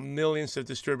impact on millions of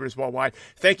distributors worldwide.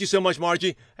 Thank you so much,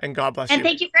 Margie, and God bless you. And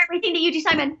thank you for everything that you do,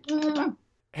 Simon.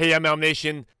 Hey, ML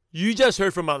Nation, you just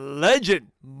heard from a legend,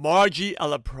 Margie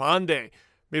Aliprandi.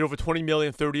 Made over $20 million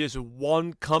in 30 years with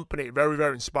one company. Very,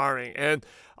 very inspiring. And,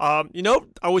 I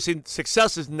always say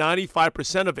success is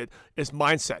 95% of it is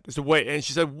mindset. It's the way. And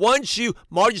she said,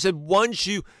 Margie said, once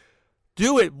you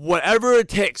do it, whatever it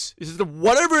takes. This is the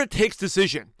whatever it takes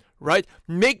decision, right?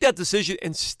 Make that decision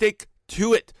and stick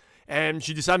to it. And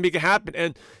she decided to make it happen.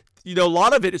 And, a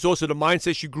lot of it is also the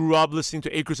mindset. She grew up listening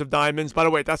to Acres of Diamonds. By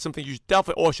the way, that's something you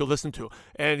definitely all should listen to.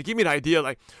 And to give me an idea,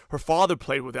 like her father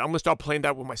played with it. I'm going to start playing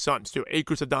that with my sons too,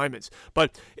 Acres of Diamonds.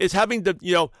 But it's having the,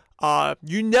 you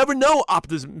never know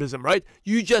optimism, right?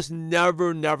 You just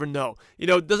never know.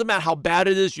 It doesn't matter how bad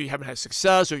it is. You haven't had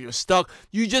success or you're stuck.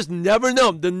 You just never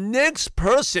know. The next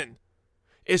person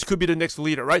could be the next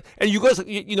leader, right? And you guys, what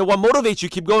motivates you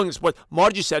keep going is what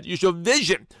Margie said. Use your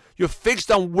vision. You're fixed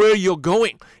on where you're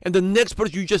going. And the next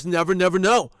person, you just never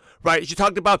know, right? She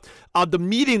talked about the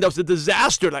meeting that was a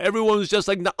disaster. Like everyone was just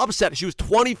like upset. She was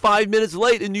 25 minutes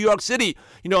late in New York City.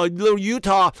 You know, a little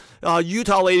Utah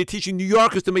lady teaching New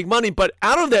Yorkers to make money. But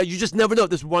out of that, you just never know.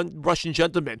 This one Russian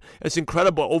gentleman, it's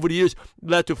incredible. Over the years,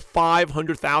 led to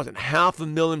 500,000,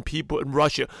 500,000 people in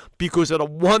Russia because of the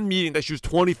one meeting that she was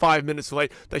 25 minutes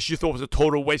late that she thought was a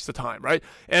total waste of time, right?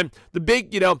 And the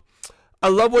big, I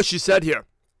love what she said here.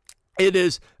 It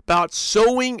is about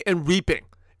sowing and reaping,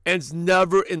 and it's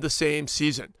never in the same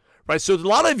season, right? So a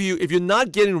lot of you, if you're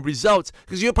not getting results,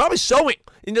 because you're probably sowing,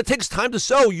 and it takes time to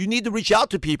sow, you need to reach out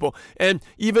to people. And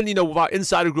even, with our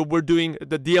insider group, we're doing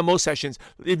the DMO sessions.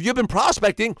 If you've been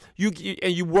prospecting,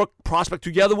 you work prospect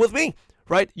together with me,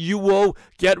 right, you will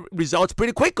get results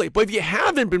pretty quickly. But if you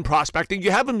haven't been prospecting,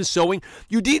 you haven't been sowing,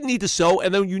 you did need to sow,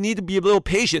 and then you need to be a little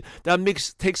patient. That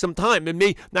take some time. It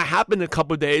may not happen in a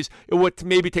couple of days. It would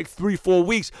maybe take 3-4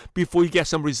 weeks before you get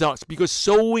some results, because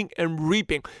sowing and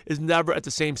reaping is never at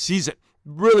the same season.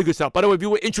 Really good stuff. By the way, if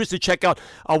you were interested, check out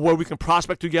where we can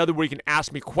prospect together, where you can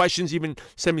ask me questions, even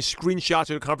send me screenshots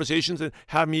of the conversations and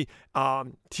have me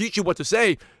teach you what to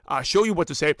say, show you what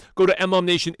to say. Go to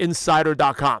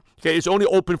MLMNationInsider.com. Okay, it's only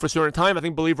open for a certain time. I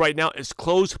believe right now it's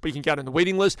closed, but you can get on the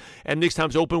waiting list. And next time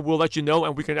it's open, we'll let you know,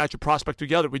 and we can actually prospect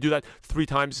together. We do that three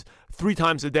times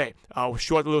a day.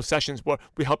 Short little sessions where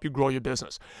we help you grow your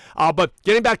business. But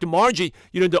getting back to Margie,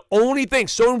 the only thing,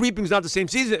 sowing and reaping is not the same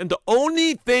season, and the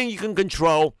only thing you can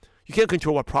control, you can't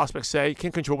control what prospects say, you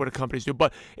can't control what the companies do,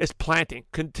 but it's planting.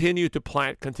 Continue to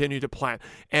plant.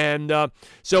 And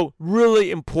so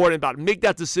really important about it. Make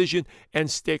that decision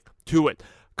and stick to it.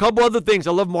 Couple other things.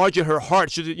 I love Margie and her heart.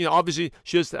 She, obviously,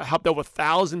 she has helped over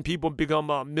 1,000 people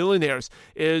become millionaires.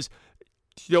 It's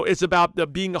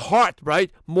about being a heart,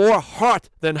 right? More heart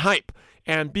than hype,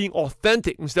 and being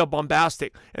authentic instead of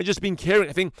bombastic, and just being caring.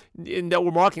 I think in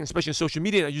network marketing, especially in social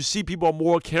media, you see people are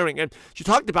more caring. And she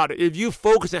talked about it. If you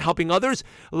focus on helping others,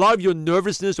 a lot of your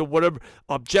nervousness or whatever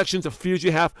objections or fears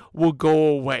you have will go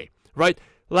away, right?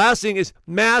 Last thing is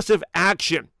massive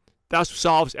action. That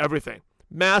solves everything.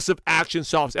 Massive action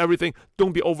solves everything.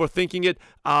 Don't be overthinking it.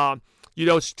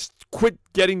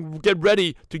 Get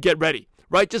ready to get ready.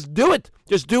 Right? Just do it.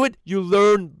 You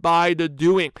learn by the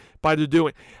doing.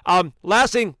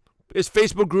 Last thing is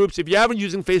Facebook groups. If you haven't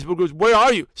using Facebook groups, where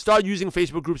are you? Start using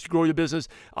Facebook groups to grow your business.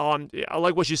 I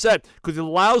like what she said, because it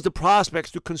allows the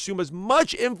prospects to consume as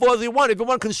much info as they want. If they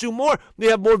want to consume more, they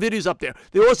have more videos up there.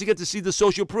 They also get to see the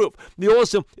social proof.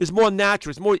 It's more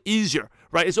natural. It's more easier.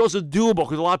 Right? It's also doable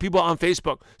because a lot of people are on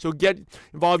Facebook. So get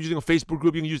involved using a Facebook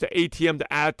group. You can use the ATM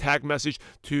to add tag message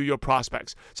to your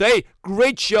prospects. So, hey,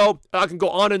 great show. I can go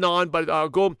on and on, but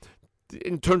go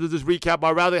in terms of this recap.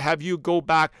 I'd rather have you go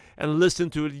back and listen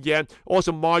to it again.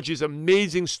 Also, Margie's an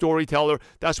amazing storyteller.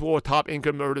 That's what top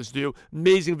income earners do.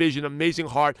 Amazing vision, amazing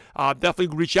heart.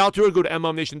 Definitely reach out to her. Go to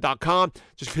MLMNation.com.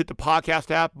 Just hit the podcast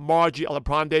tab, Margie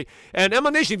Aliprandi. And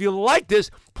MLMNation, if you like this,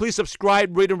 please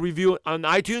subscribe, rate, and review on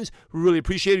iTunes. We really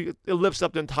appreciate it. It lifts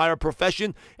up the entire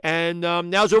profession. And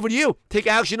now it's over to you. Take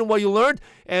action on what you learned.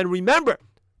 And remember,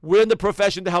 we're in the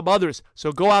profession to help others.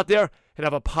 So go out there and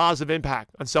have a positive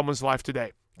impact on someone's life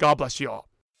today. God bless you all.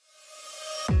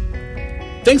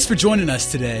 Thanks for joining us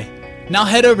today. Now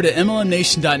head over to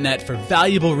MLMNation.net for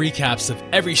valuable recaps of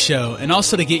every show, and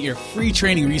also to get your free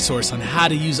training resource on how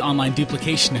to use online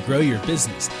duplication to grow your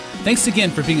business. Thanks again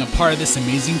for being a part of this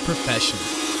amazing profession.